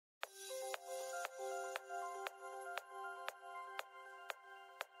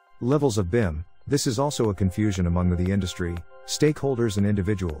Levels of BIM. This is also a confusion among the industry, stakeholders and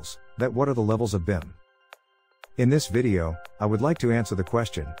individuals, that what are the levels of BIM? In this video, I would like to answer the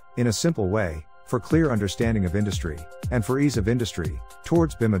question, in a simple way, for clear understanding of industry, and for ease of industry,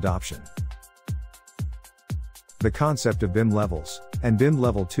 towards BIM adoption. The concept of BIM levels, and BIM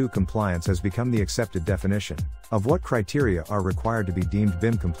Level 2 compliance has become the accepted definition, of what criteria are required to be deemed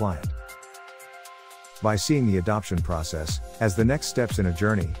BIM compliant. By seeing the adoption process, as the next steps in a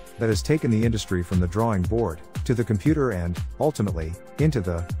journey, that has taken the industry from the drawing board, to the computer and, ultimately, into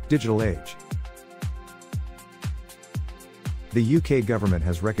the digital age. The UK government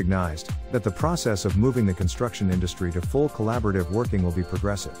has recognized that the process of moving the construction industry to full collaborative working will be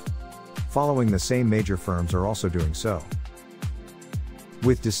progressive. Following the same major firms are also doing so,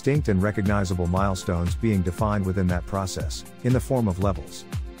 with distinct and recognizable milestones being defined within that process, in the form of levels.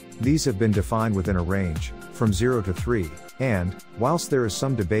 These have been defined within a range, from 0 to 3, and, whilst there is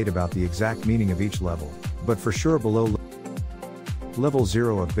some debate about the exact meaning of each level, but for sure below Level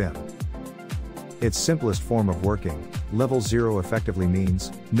 0 of BIM. Its simplest form of working, Level 0 effectively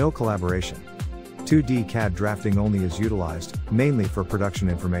means, no collaboration. 2D CAD drafting only is utilized, mainly for production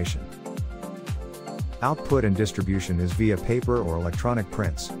information. Output and distribution is via paper or electronic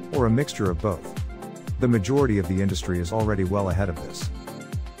prints, or a mixture of both. The majority of the industry is already well ahead of this.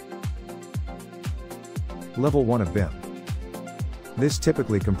 Level 1 of BIM. This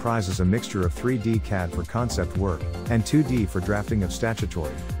typically comprises a mixture of 3D CAD for concept work, and 2D for drafting of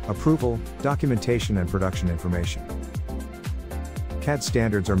statutory, approval, documentation and production information. CAD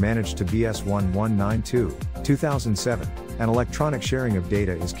standards are managed to BS 1192, 2007, and electronic sharing of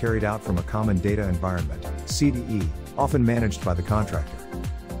data is carried out from a common data environment, CDE, often managed by the contractor.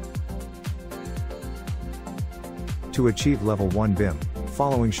 To achieve Level 1 BIM,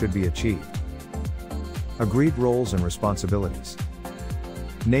 following should be achieved. Agreed roles and responsibilities.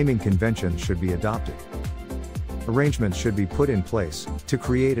 Naming conventions should be adopted. Arrangements should be put in place to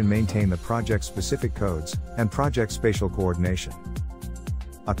create and maintain the project-specific codes and project spatial coordination.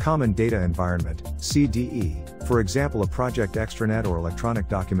 A common data environment, CDE, for example a project extranet or electronic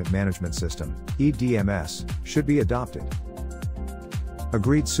document management system, EDMS, should be adopted.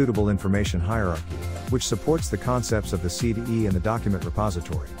 Agreed suitable information hierarchy, which supports the concepts of the CDE and the document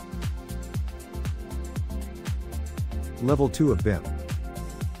repository. Level 2 of BIM.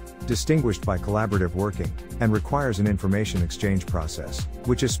 Distinguished by collaborative working, and requires an information exchange process,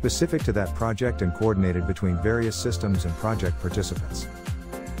 which is specific to that project and coordinated between various systems and project participants.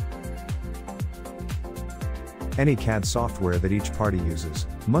 Any CAD software that each party uses,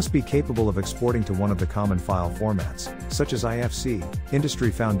 must be capable of exporting to one of the common file formats, such as IFC,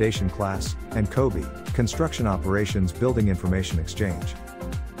 Industry Foundation Class, and COBie, Construction Operations Building Information Exchange.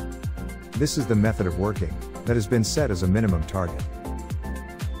 This is the method of working that has been set as a minimum target.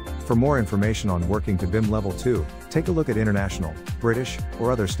 For more information on working to BIM Level 2, take a look at international, British,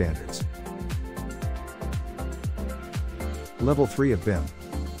 or other standards. Level 3 of BIM.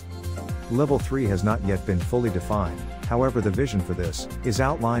 Level 3 has not yet been fully defined, however the vision for this is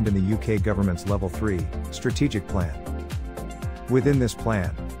outlined in the UK government's Level 3 strategic plan. Within this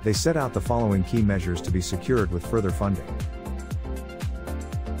plan, they set out the following key measures to be secured with further funding.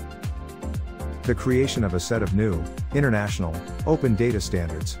 The creation of a set of new, international, open data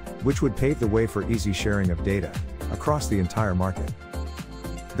standards, which would pave the way for easy sharing of data across the entire market.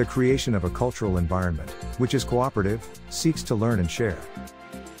 The creation of a cultural environment, which is cooperative, seeks to learn and share.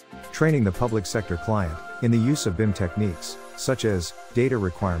 Training the public sector client in the use of BIM techniques, such as data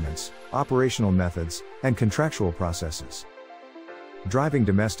requirements, operational methods, and contractual processes. Driving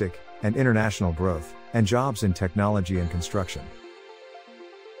domestic and international growth and jobs in technology and construction.